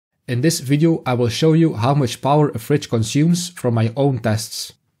In this video I will show you how much power a fridge consumes from my own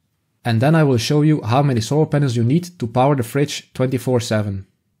tests. And then I will show you how many solar panels you need to power the fridge 24/7.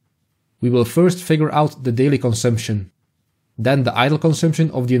 We will first figure out the daily consumption, then the idle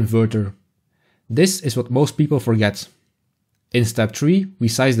consumption of the inverter. This is what most people forget. In step 3 we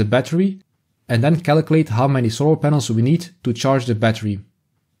size the battery and then calculate how many solar panels we need to charge the battery.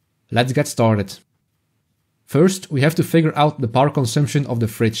 Let's get started. First we have to figure out the power consumption of the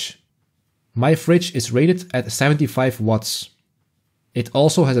fridge. My fridge is rated at 75 watts. It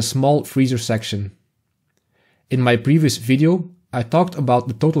also has a small freezer section. In my previous video, I talked about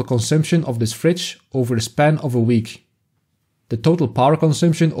the total consumption of this fridge over the span of a week. The total power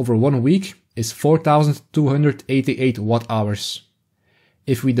consumption over 1 week is 4288 watt hours.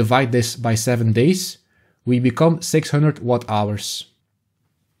 If we divide this by 7 days, we become 600 watt hours.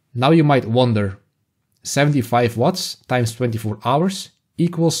 Now you might wonder, 75 watts times 24 hours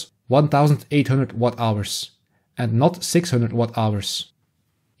equals 1800 watt hours, and not 600 watt hours.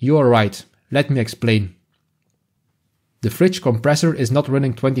 You are right, let me explain. The fridge compressor is not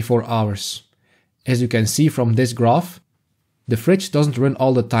running 24 hours. As you can see from this graph, the fridge doesn't run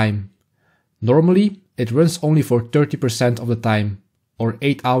all the time. Normally, it runs only for 30% of the time, or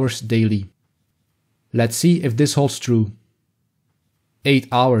 8 hours daily. Let's see if this holds true. 8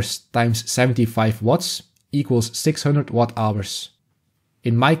 hours times 75 watts equals 600 watt hours.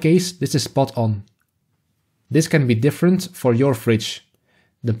 In my case, this is spot on. This can be different for your fridge,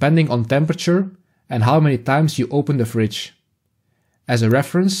 depending on temperature and how many times you open the fridge. As a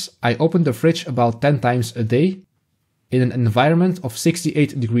reference, I open the fridge about 10 times a day in an environment of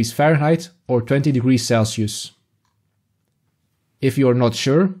 68 degrees Fahrenheit or 20 degrees Celsius. If you are not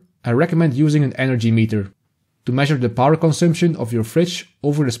sure, I recommend using an energy meter to measure the power consumption of your fridge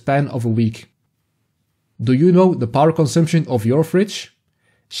over the span of a week. Do you know the power consumption of your fridge?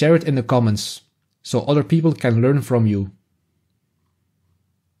 Share it in the comments, so other people can learn from you.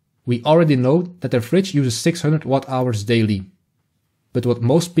 We already know that the fridge uses 600 watt hours daily. But what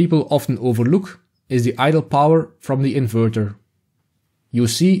most people often overlook is the idle power from the inverter. You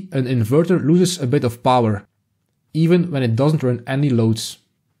see, an inverter loses a bit of power, even when it doesn't run any loads.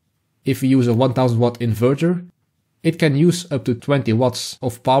 If we use a 1000 watt inverter, it can use up to 20 watts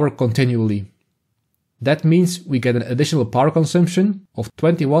of power continually. That means we get an additional power consumption of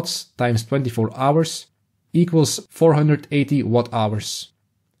 20 watts times 24 hours equals 480 watt hours.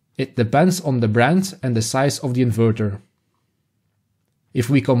 It depends on the brand and the size of the inverter. If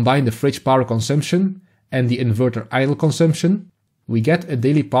we combine the fridge power consumption and the inverter idle consumption, we get a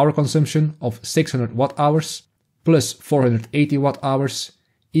daily power consumption of 600 watt hours plus 480 watt hours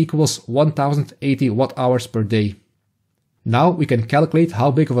equals 1080 watt hours per day. Now we can calculate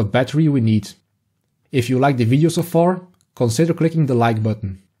how big of a battery we need. If you like the video so far, consider clicking the like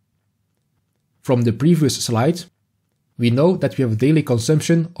button. From the previous slide, we know that we have a daily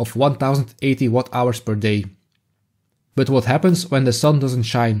consumption of 1080 watt hours per day. But what happens when the sun doesn't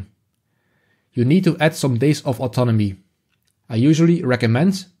shine? You need to add some days of autonomy. I usually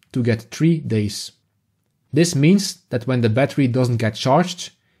recommend to get 3 days. This means that when the battery doesn't get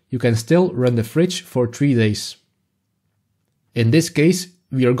charged, you can still run the fridge for 3 days. In this case,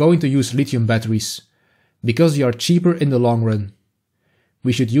 we are going to use lithium batteries, because they are cheaper in the long run.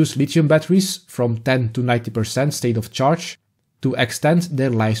 We should use lithium batteries from 10 to 90% state of charge to extend their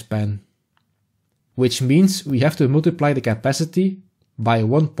lifespan. Which means we have to multiply the capacity by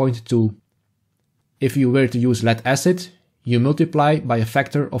 1.2. If you were to use lead acid, you multiply by a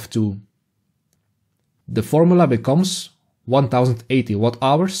factor of 2. The formula becomes 1080 watt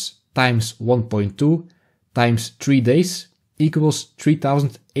hours times 1.2 times 3 days equals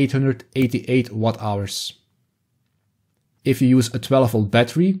 3888 watt hours. If you use a 12 volt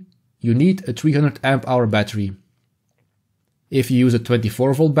battery, you need a 300 amp hour battery. If you use a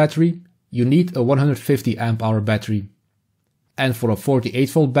 24 volt battery, you need a 150 amp hour battery. And for a 48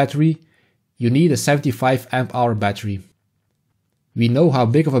 volt battery, you need a 75 amp hour battery. We know how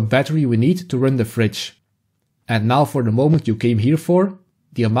big of a battery we need to run the fridge. And now for the moment you came here for,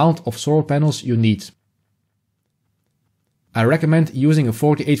 the amount of solar panels you need. I recommend using a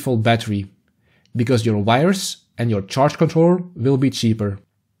 48 volt battery, because your wires and your charge controller will be cheaper.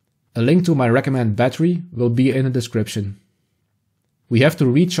 A link to my recommended battery will be in the description. We have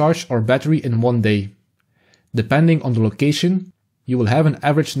to recharge our battery in 1 day. Depending on the location, you will have an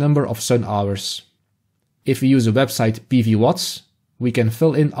average number of sun hours. If we use the website PV Watts, we can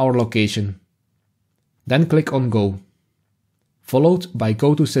fill in our location. Then click on Go, followed by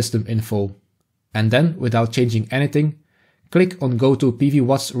Go to System Info, and then without changing anything, click on Go to PV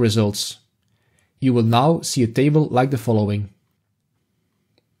Watts Results. You will now see a table like the following.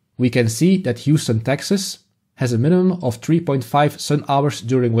 we can see that Houston, Texas has a minimum of 3.5 sun hours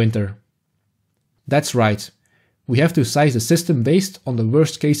during winter. That's right, we have to size the system based on the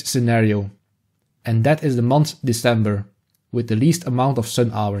worst case scenario, and that is the month December, with the least amount of sun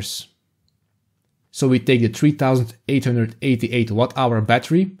hours. So we take the 3888 watt-hour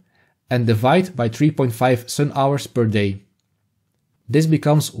battery and divide by 3.5 sun hours per day. This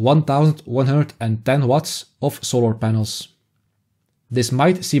becomes 1110 watts of solar panels. This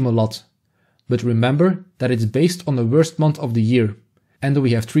might seem a lot, but remember that it's based on the worst month of the year, and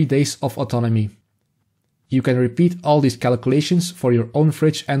we have 3 days of autonomy. You can repeat all these calculations for your own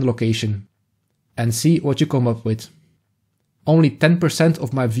fridge and location, and see what you come up with. Only 10%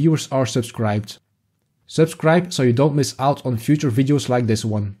 of my viewers are subscribed. Subscribe so you don't miss out on future videos like this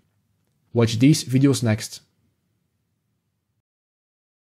one. Watch these videos next.